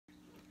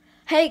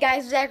Hey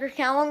guys, Zachary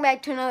Cal. Welcome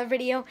back to another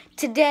video.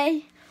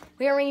 Today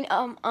we are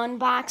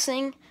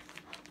unboxing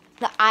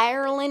the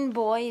Ireland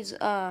Boys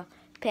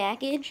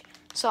package.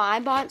 So I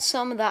bought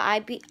some of the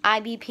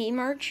IBP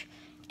merch,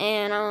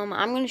 and I'm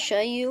going to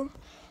show you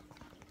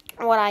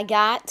what I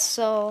got.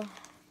 So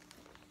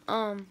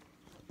I'm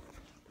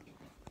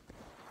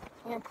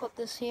going to put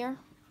this here.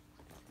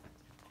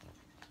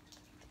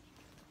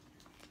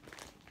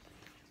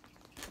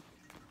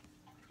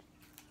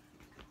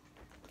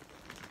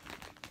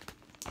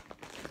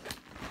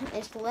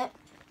 It's lit,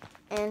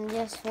 and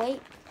just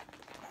wait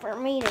for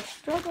me to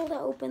struggle to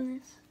open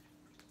this.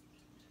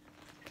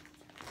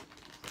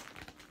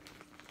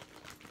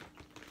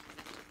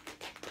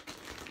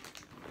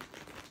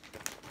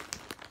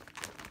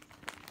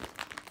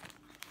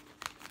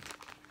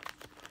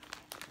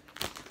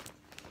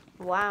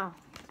 Wow.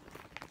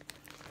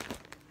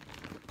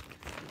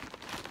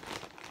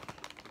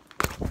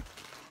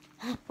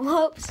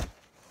 Whoops.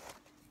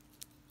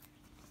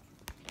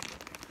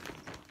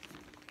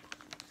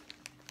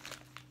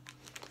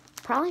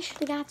 Probably should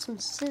have got some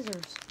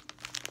scissors.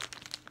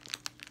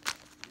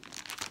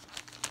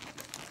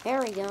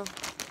 There we go.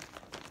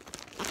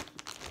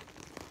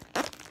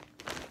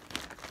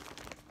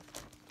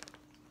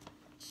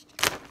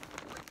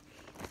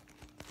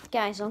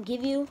 Guys, I'll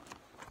give you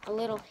a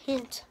little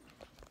hint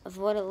of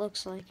what it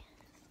looks like.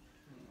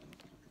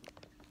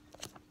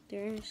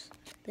 There's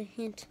the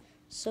hint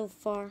so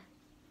far.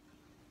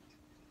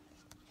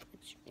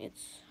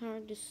 It's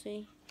hard to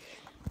see.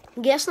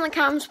 Guess in the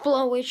comments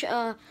below which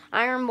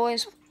Iron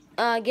Boys.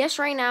 Guess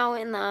right now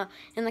in the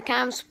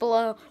comments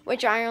below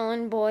which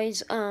Ireland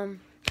Boys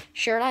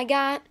shirt I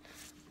got,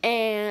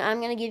 and I'm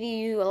gonna give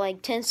you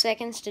like 10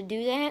 seconds to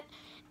do that.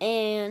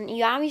 And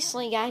you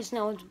obviously guys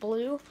know it's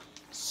blue,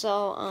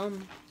 so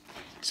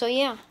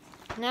yeah.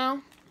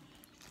 Now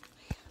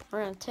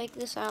we're gonna take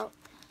this out,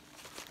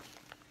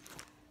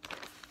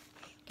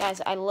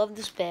 guys. I love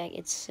this bag.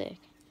 It's sick.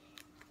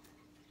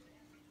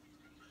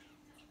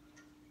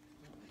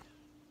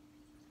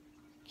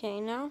 Okay,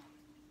 now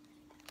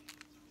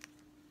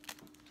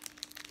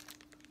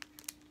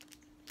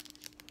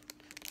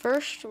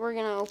first we're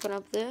gonna open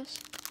up this.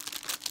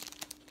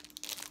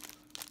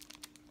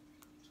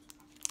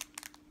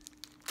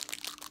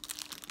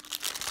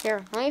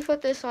 Here, let me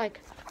put this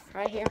like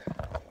right here.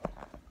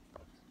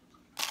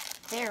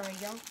 There we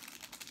go.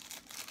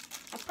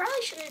 I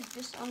probably should have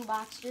just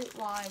unboxed it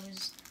while I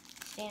was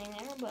standing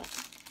there, but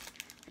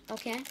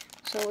okay.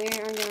 So we are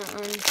gonna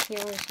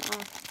unpeel this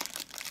off.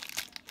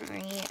 We're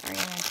gonna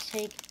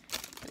take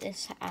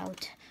this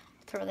out,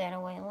 throw that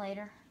away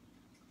later.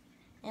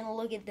 And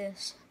look at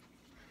this.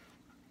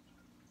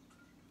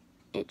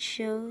 It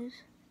shows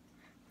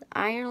the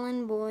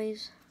Ireland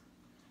Boys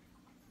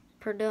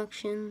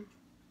production.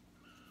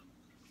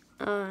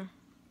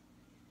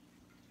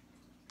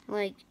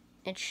 Like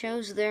it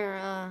shows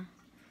their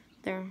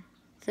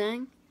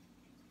thing,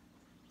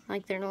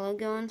 like their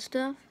logo and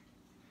stuff.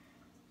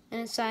 And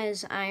inside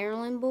is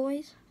Ireland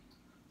Boys.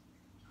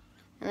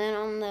 And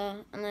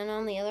then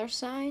on the other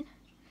side,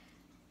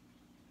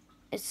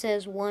 it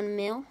says 1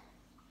 mil.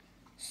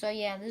 So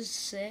yeah, this is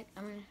sick.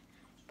 I'm gonna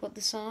put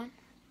this on.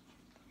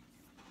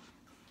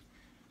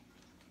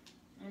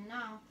 And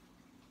now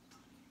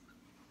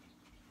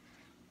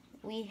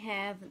we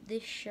have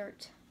this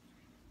shirt.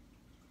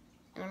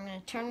 And I'm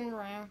gonna turn it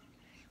around.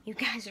 You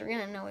guys are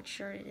gonna know what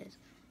shirt it is.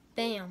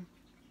 Bam.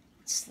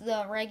 It's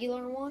the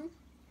regular one.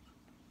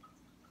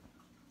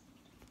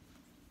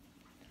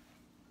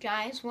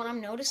 Guys, what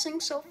I'm noticing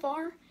so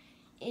far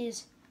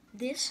is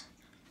this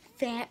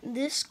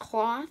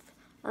cloth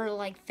or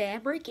like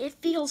fabric. It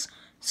feels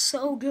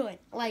so good.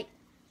 Like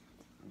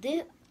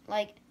this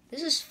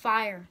is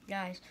fire,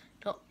 guys.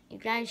 You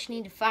guys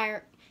need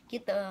to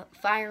get the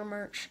fire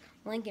merch.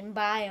 Link in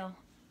bio.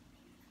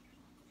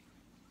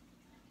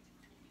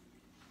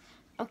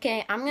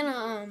 Okay, I'm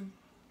gonna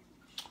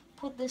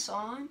put this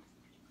on.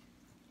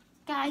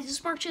 Guys,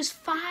 this merch is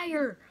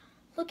fire.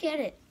 Look at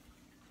it.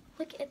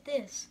 Look at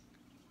this.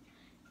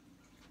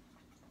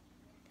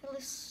 That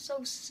looks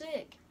so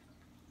sick.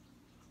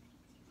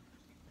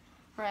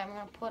 Alright,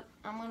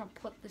 I'm gonna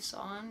put this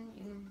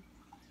on.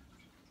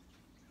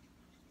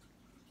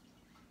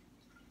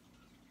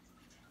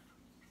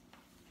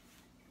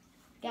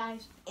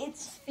 Guys,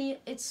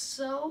 it's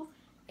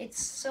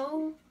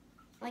so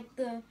like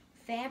the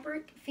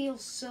fabric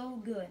feels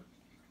so good.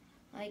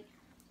 Like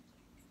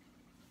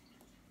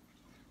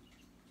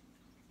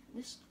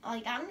this,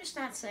 like I'm just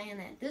not saying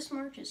that. This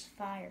merch is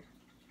fire.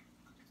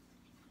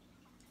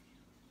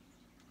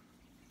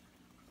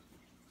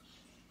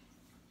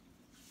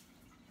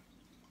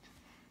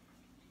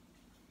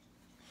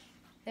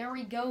 There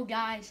we go,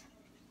 guys.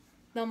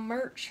 The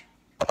merch.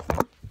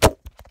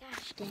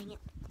 Gosh dang it.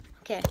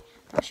 Okay,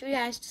 I'll show you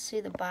guys to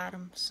see the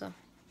bottom. So,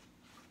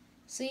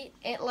 see,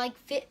 it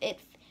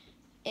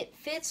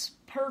fits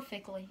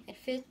perfectly. It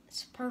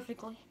fits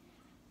perfectly.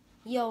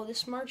 Yo,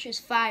 this merch is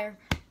fire.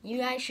 You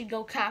guys should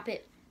go cop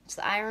it. It's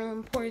the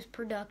Ireland Boys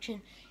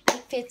production.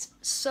 It fits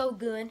so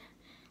good.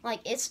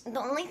 Like, it's the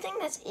only thing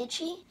that's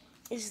itchy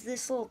is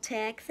this little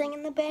tag thing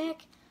in the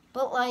back.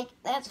 But like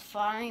that's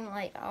fine.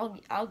 Like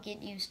I'll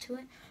get used to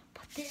it.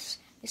 But this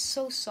is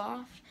so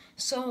soft.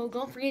 So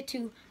don't forget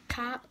to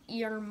cop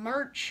your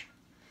merch.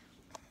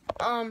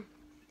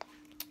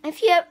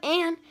 If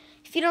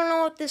you don't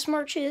know what this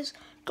merch is,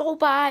 go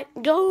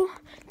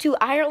to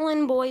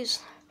Ireland Boys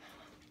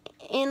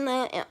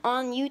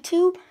on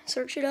YouTube,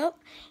 search it up,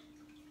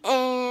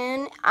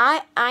 and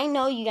I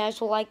know you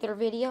guys will like their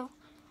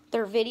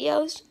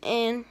videos,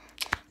 and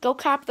go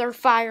cop their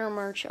fire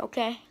merch,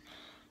 okay?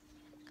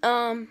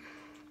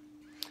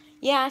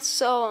 Yeah,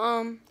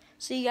 so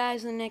see you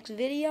guys in the next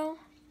video.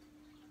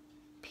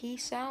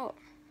 Peace out.